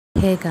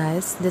Hey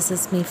guys, this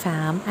is me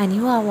Fam and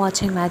you are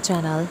watching my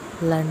channel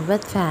Learn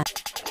with Fam.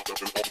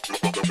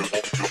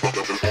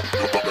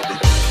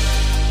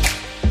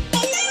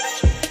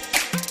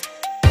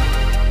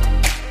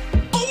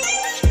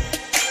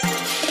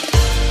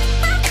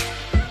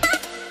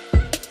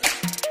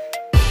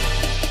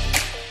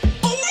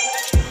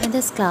 In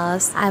this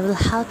class, I will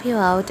help you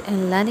out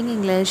in learning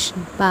English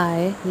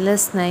by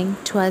listening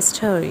to a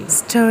story.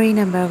 Story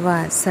number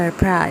 1,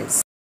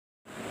 Surprise.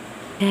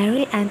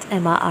 Jerry and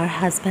Emma are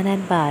husband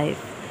and wife.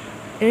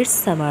 It's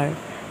summer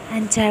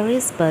and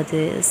Jerry's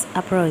birthday is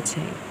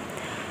approaching.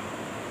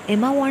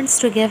 Emma wants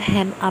to give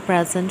him a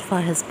present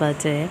for his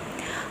birthday,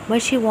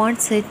 but she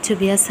wants it to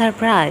be a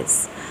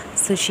surprise,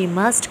 so she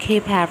must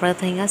keep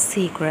everything a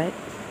secret.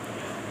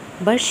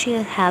 But she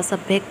has a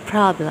big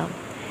problem.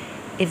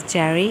 If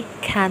Jerry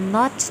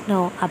cannot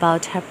know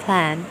about her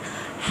plan,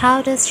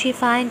 how does she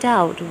find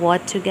out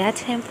what to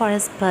get him for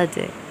his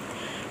birthday?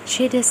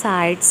 She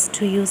decides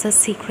to use a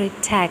secret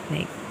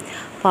technique.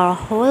 For a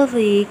whole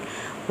week,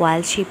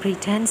 while she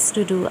pretends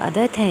to do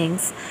other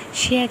things,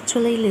 she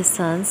actually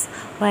listens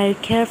very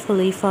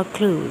carefully for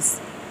clues.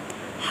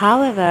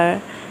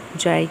 However,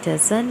 Jerry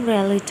doesn't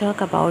really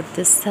talk about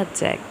this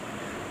subject.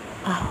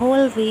 A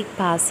whole week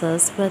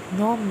passes with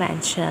no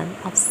mention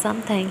of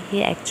something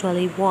he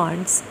actually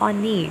wants or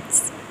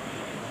needs.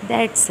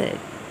 That's it.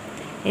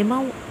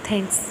 Emma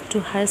thinks to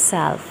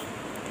herself,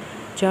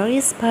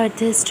 Jerry's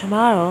birthday is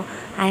tomorrow.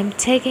 I'm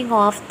taking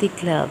off the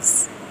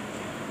gloves.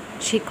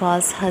 She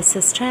calls her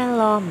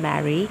sister-in-law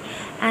Mary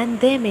and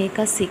they make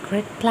a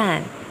secret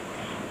plan.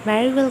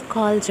 Mary will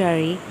call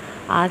Jerry,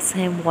 ask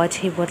him what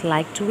he would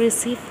like to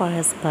receive for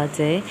his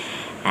birthday,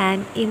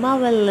 and Emma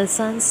will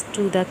listen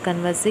to the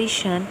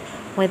conversation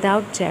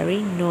without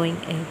Jerry knowing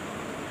it.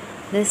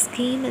 The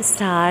scheme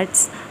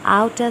starts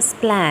out as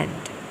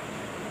planned.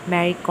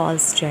 Mary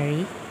calls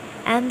Jerry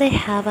and they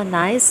have a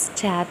nice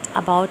chat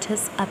about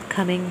his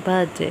upcoming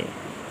birthday.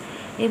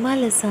 Emma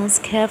listens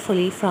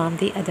carefully from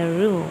the other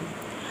room.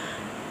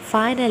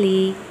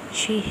 Finally,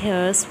 she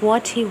hears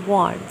what he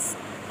wants,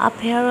 a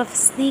pair of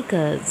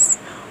sneakers.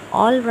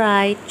 All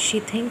right, she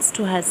thinks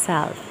to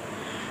herself.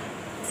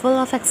 Full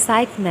of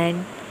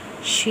excitement,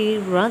 she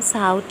runs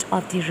out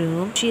of the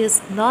room. She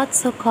is not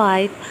so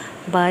quiet,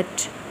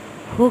 but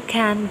who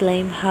can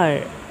blame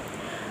her?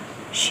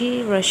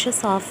 She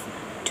rushes off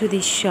to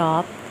the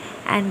shop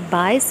and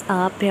buys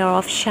a pair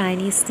of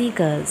shiny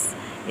sneakers,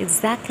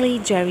 exactly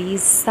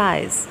Jerry's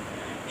size.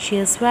 She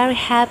is very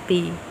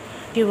happy.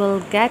 She will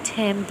get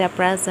him the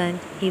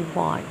present he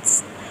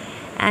wants,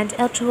 and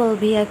it will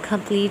be a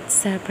complete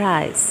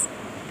surprise.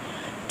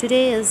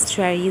 Today is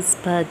Jerry's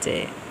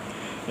birthday.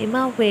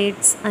 Emma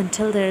waits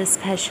until their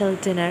special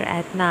dinner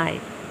at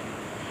night.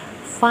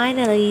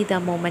 Finally, the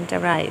moment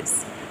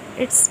arrives.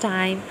 It's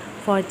time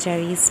for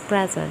Jerry's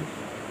present.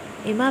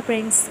 Emma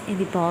brings in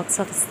the box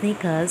of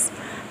sneakers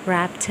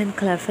wrapped in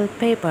colorful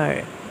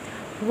paper.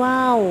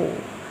 Wow!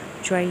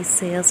 Jerry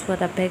says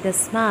with a big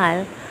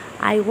smile.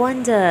 I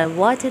wonder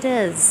what it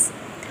is.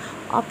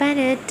 Open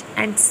it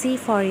and see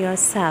for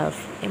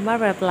yourself, Emma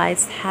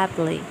replies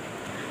happily.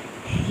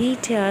 He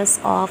tears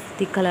off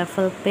the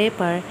colorful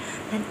paper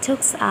and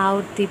takes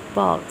out the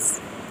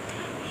box.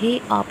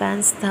 He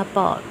opens the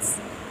box.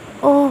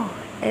 Oh,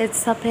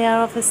 it's a pair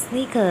of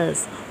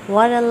sneakers.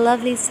 What a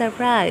lovely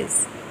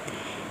surprise.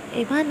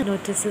 Emma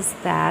notices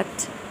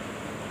that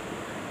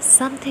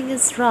something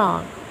is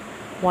wrong.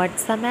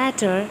 What's the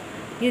matter?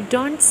 You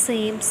don't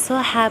seem so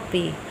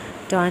happy.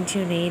 Don't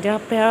you need a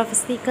pair of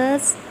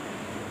sneakers?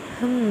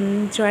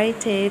 Jerry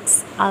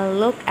takes a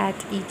look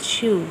at each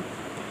shoe.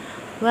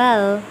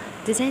 Well,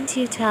 didn't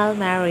you tell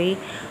Mary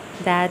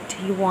that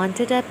you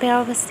wanted a pair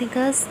of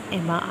sneakers?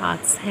 Emma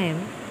asks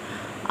him.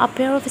 A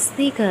pair of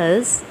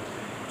sneakers?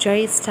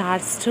 Jerry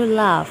starts to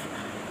laugh.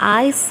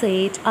 I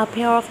said a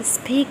pair of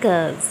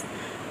speakers.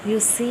 You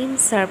seem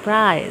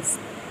surprised.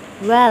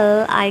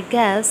 Well, I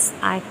guess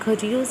I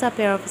could use a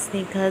pair of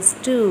sneakers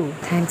too.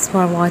 Thanks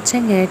for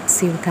watching it.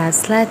 See you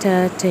guys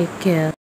later. Take care.